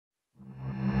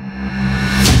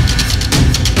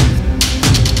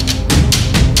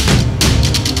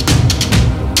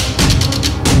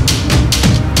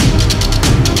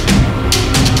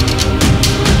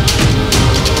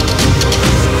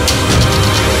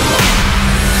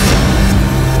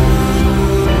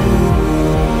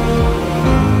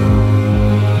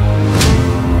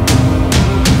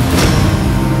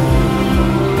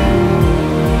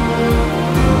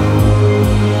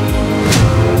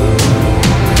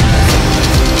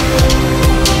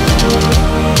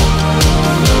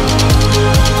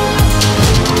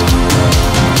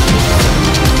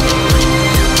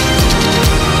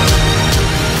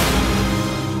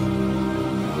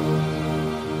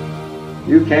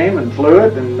came and flew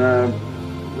it, and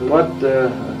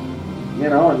you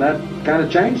know, and that kind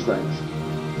of changed things.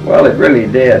 Well, it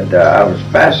really did. I was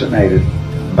fascinated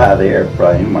by the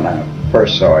airplane when I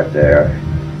first saw it there,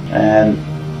 and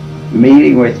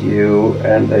meeting with you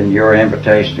and then your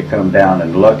invitation to come down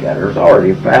and look at it. I was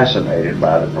already fascinated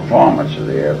by the performance of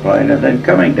the airplane, and then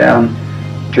coming down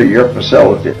to your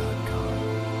facility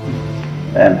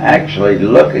and actually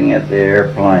looking at the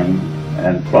airplane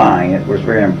and flying it was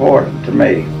very important to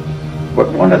me.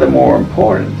 But one of the more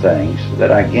important things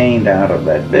that I gained out of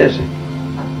that visit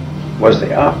was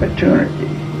the opportunity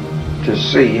to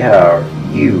see how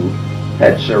you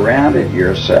had surrounded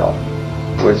yourself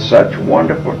with such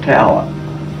wonderful talent.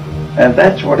 And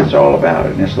that's what it's all about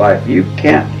in this life. You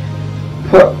can't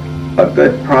put a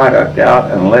good product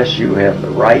out unless you have the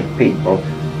right people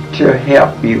to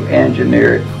help you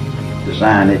engineer it,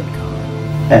 design it,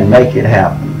 and make it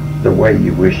happen the way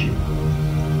you wish it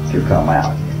to come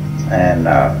out. And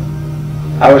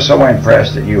I was so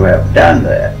impressed that you have done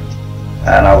that.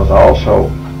 And I was also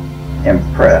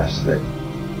impressed that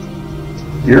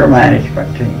your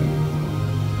management team,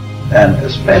 and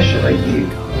especially you,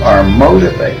 are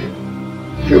motivated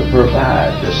to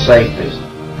provide the safest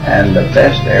and the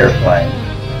best airplane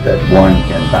that one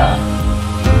can buy.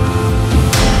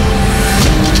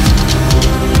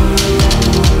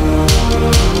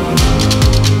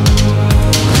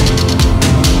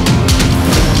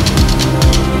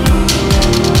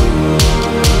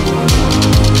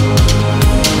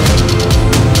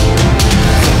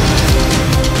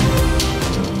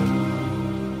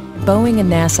 Boeing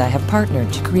and NASA have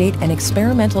partnered to create an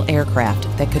experimental aircraft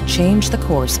that could change the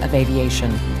course of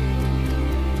aviation.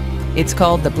 It's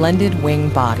called the Blended Wing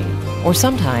Body, or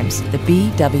sometimes the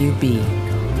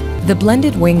BWB. The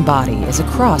Blended Wing Body is a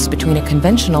cross between a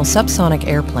conventional subsonic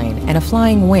airplane and a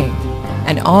flying wing.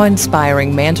 An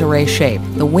awe-inspiring manta ray shape,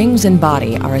 the wings and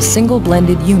body are a single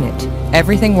blended unit.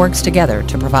 Everything works together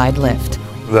to provide lift.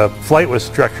 The flight was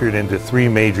structured into three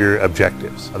major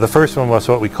objectives. The first one was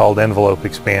what we called envelope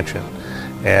expansion.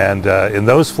 And in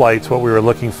those flights, what we were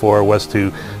looking for was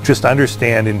to just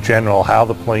understand in general how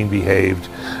the plane behaved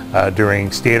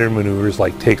during standard maneuvers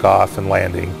like takeoff and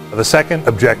landing. The second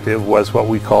objective was what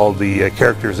we called the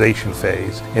characterization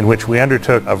phase, in which we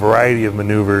undertook a variety of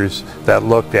maneuvers that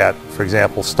looked at, for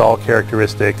example, stall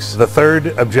characteristics. The third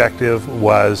objective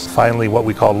was finally what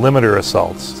we call limiter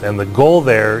assaults. And the goal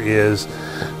there is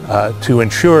to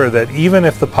ensure that even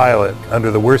if the pilot, under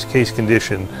the worst case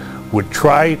condition, would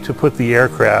try to put the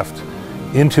aircraft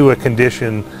into a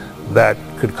condition that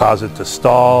could cause it to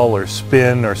stall or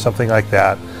spin or something like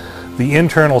that, the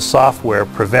internal software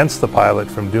prevents the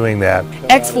pilot from doing that.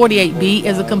 X-48B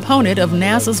is a component of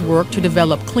NASA's work to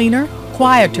develop cleaner,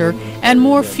 quieter, and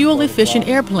more fuel-efficient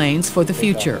airplanes for the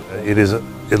future. It is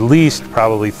at least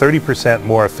probably 30%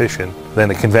 more efficient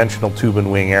than a conventional tube and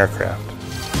wing aircraft.